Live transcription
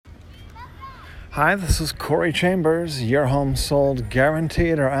Hi, this is Corey Chambers. Your home sold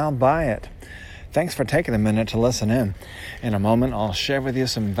guaranteed or I'll buy it. Thanks for taking a minute to listen in. In a moment, I'll share with you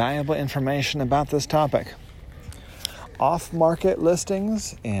some valuable information about this topic. Off-market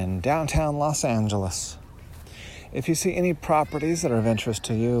listings in downtown Los Angeles. If you see any properties that are of interest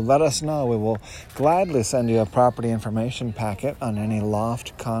to you, let us know. We will gladly send you a property information packet on any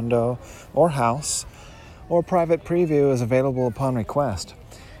loft, condo, or house, or private preview is available upon request.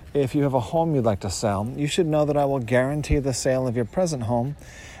 If you have a home you'd like to sell, you should know that I will guarantee the sale of your present home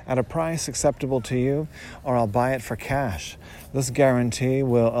at a price acceptable to you, or I'll buy it for cash. This guarantee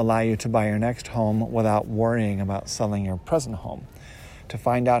will allow you to buy your next home without worrying about selling your present home. To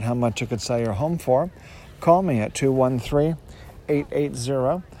find out how much you could sell your home for, call me at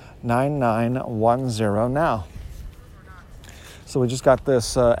 213-880-9910 now. So we just got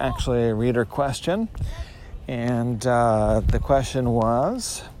this actually a reader question, and the question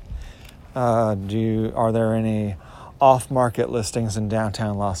was, are there any off-market listings in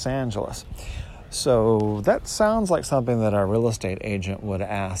downtown Los Angeles? So that sounds like something that a real estate agent would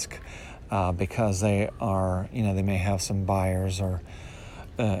ask because they are, they may have some buyers or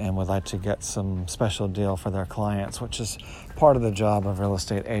and would like to get some special deal for their clients, which is part of the job of real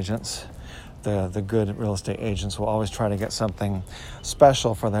estate agents. The good real estate agents will always try to get something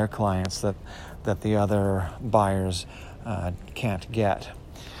special for their clients that the other buyers can't get.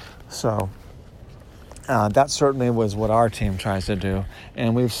 So that certainly was what our team tries to do,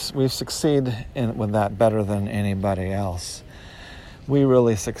 and we've succeeded with that better than anybody else. We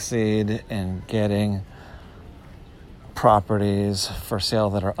really succeed in getting properties for sale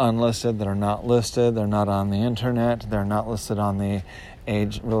that are unlisted, that are not listed, they're not on the internet, they're not listed on the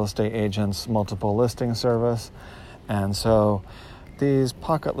real estate agent's multiple listing service. And so these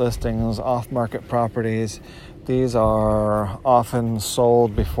pocket listings, off-market properties, these are often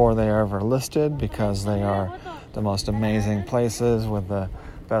sold before they are ever listed because they are the most amazing places with the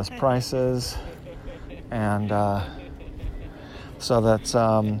best prices. And there's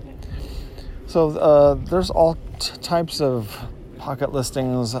all types of pocket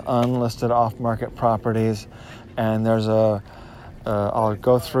listings, unlisted off-market properties, and I'll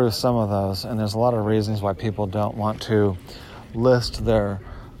go through some of those, and there's a lot of reasons why people don't want to list their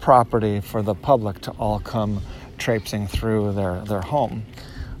property for the public to all come traipsing through their home.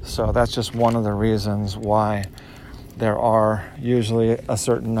 So that's just one of the reasons why there are usually a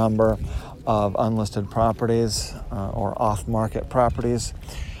certain number of unlisted properties or off-market properties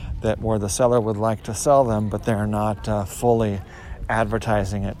where the seller would like to sell them, but they're not fully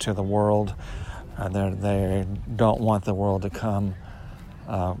advertising it to the world. They don't want the world to come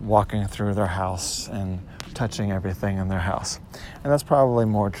walking through their house and touching everything in their house. And that's probably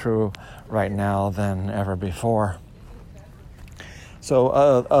more true right now than ever before. So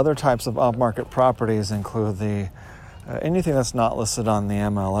other types of off-market properties include anything that's not listed on the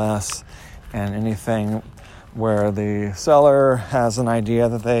MLS, and anything where the seller has an idea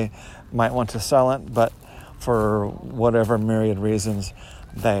that they might want to sell it, but for whatever myriad reasons,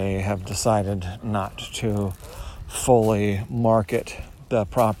 they have decided not to fully market the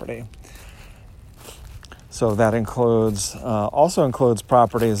property. So that also includes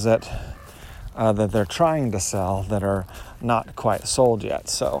properties that they're trying to sell that are not quite sold yet.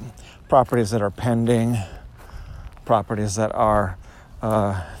 So properties that are pending, properties that are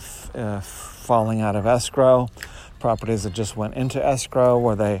falling out of escrow, properties that just went into escrow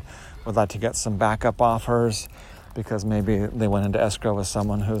where they would like to get some backup offers because maybe they went into escrow with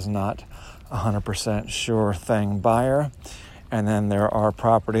someone who's not 100% sure thing buyer. And then there are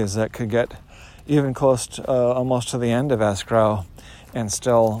properties that could get even close to almost to the end of escrow and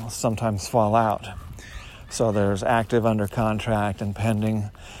still sometimes fall out. So there's active, under contract, and pending.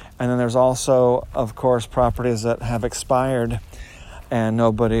 And then there's also, of course, properties that have expired and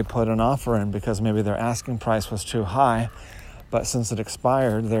nobody put an offer in because maybe their asking price was too high. But since it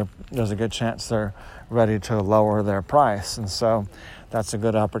expired, there's a good chance they're ready to lower their price. And so that's a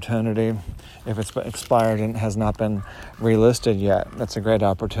good opportunity. If it's expired and has not been relisted yet, that's a great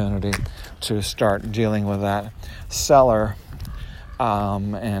opportunity to start dealing with that seller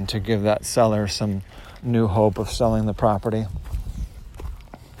and to give that seller some new hope of selling the property.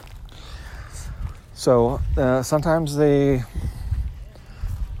 So sometimes there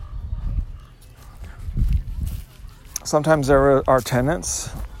are tenants,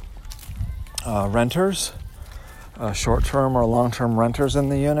 renters, short-term or long-term renters in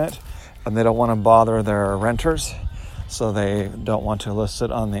the unit, and they don't want to bother their renters, so they don't want to list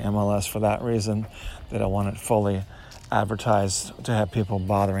it on the MLS for that reason. They don't want it fully advertised to have people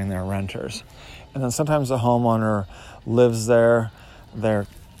bothering their renters. And then sometimes the homeowner lives there, they're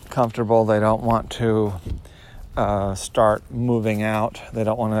comfortable. They don't want to start moving out. They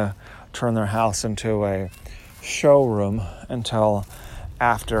don't want to turn their house into a showroom until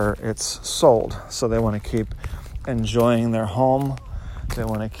after it's sold. So they want to keep enjoying their home. They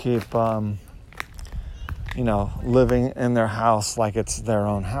want to keep, living in their house like it's their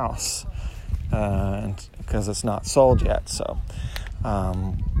own house, because it's not sold yet. So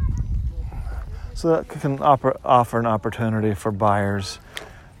that can offer an opportunity for buyers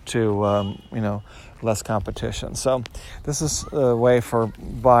to, less competition. So this is a way for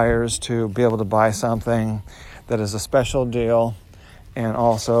buyers to be able to buy something that is a special deal, and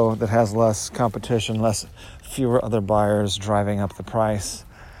also that has less competition, fewer other buyers driving up the price.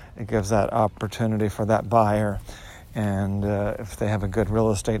 It gives that opportunity for that buyer, and if they have a good real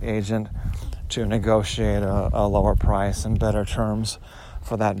estate agent, to negotiate a lower price and better terms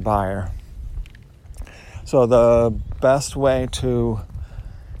for that buyer. So the best way to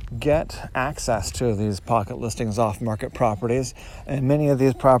get access to these pocket listings off-market properties, and many of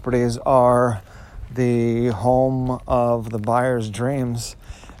these properties are the home of the buyer's dreams,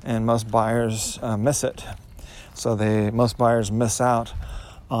 and most buyers miss it. So most buyers miss out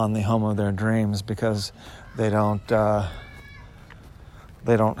on the home of their dreams because they don't have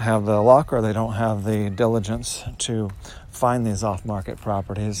the luck, or they don't have the diligence to find these off-market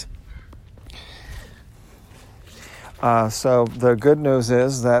properties. So the good news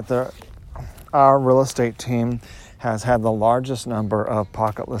is that our real estate team has had the largest number of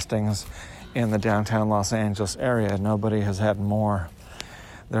pocket listings in the downtown Los Angeles area. Nobody has had more.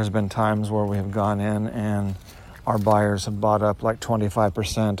 There's been times where we have gone in and our buyers have bought up like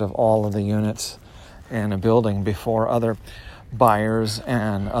 25% of all of the units in a building before other buyers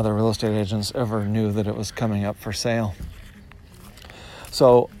and other real estate agents ever knew that it was coming up for sale.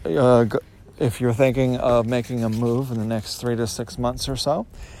 So if you're thinking of making a move in the next 3 to 6 months or so,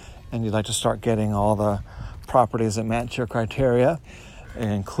 and you'd like to start getting all the properties that match your criteria,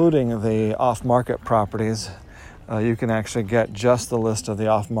 including the off-market properties, you can actually get just the list of the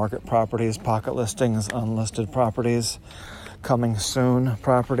off-market properties, pocket listings, unlisted properties, coming soon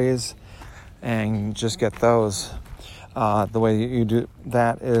properties, and just get those. The way you do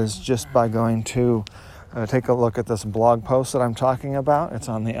that is just by going to take a look at this blog post that I'm talking about. It's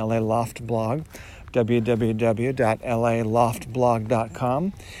on the LA Loft blog,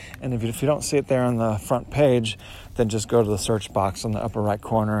 www.laloftblog.com. And if you don't see it there on the front page, then just go to the search box in the upper right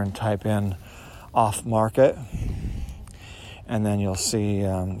corner and type in off-market. And then you'll see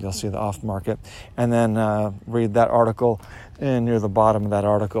the off-market. And then read that article. And near the bottom of that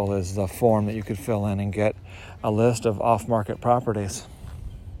article is the form that you could fill in and get a list of off-market properties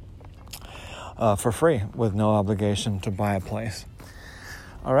for free, with no obligation to buy a place.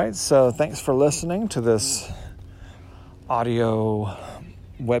 All right, so thanks for listening to this audio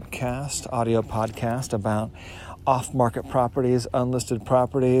podcast about off-market properties, unlisted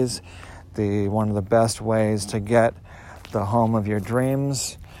properties, one of the best ways to get the home of your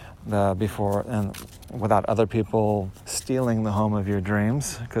dreams before and without other people stealing the home of your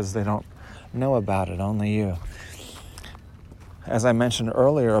dreams, because they don't know about it, only you. As I mentioned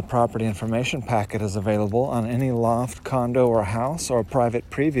earlier, a property information packet is available on any loft, condo, or house, or a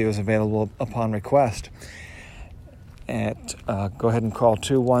private preview is available upon request. Go ahead and call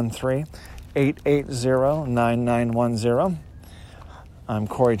 213-880-9910. I'm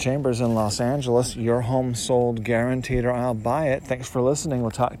Corey Chambers in Los Angeles. Your home sold guaranteed, or I'll buy it. Thanks for listening. We'll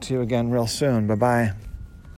talk to you again real soon. Bye-bye.